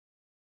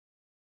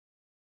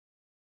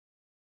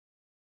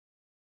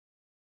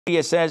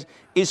It says,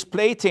 is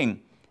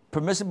plating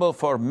permissible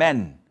for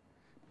men?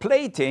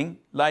 Plating,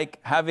 like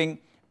having,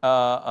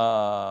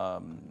 I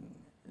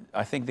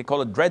think they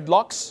call it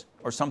dreadlocks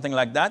or something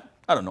like that.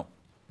 I don't know.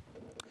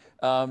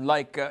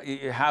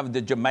 You have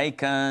the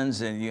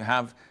Jamaicans and you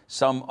have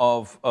some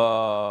of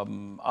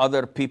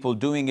other people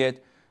doing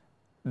it.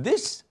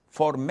 This,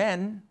 for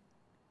men,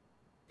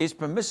 is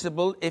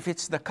permissible if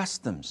it's the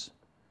customs.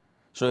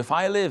 So if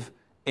I live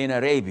in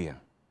Arabia,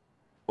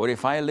 or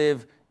if I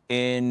live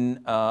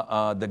in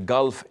the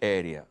Gulf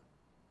area,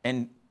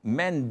 and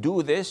men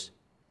do this,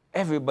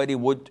 everybody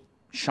would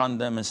shun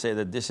them and say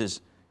that this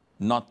is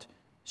not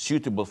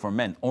suitable for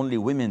men. Only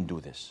women do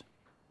this.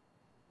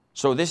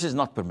 So this is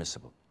not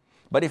permissible.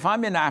 But if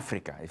I'm in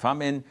Africa, if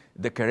I'm in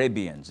the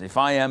Caribbean, if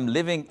I am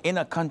living in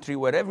a country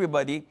where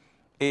everybody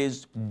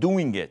is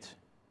doing it,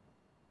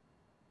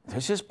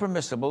 this is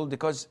permissible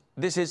because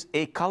this is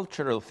a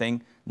cultural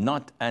thing,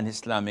 not an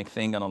Islamic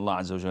thing, and Allah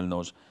Azza wa Jal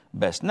knows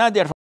best.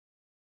 Nadia.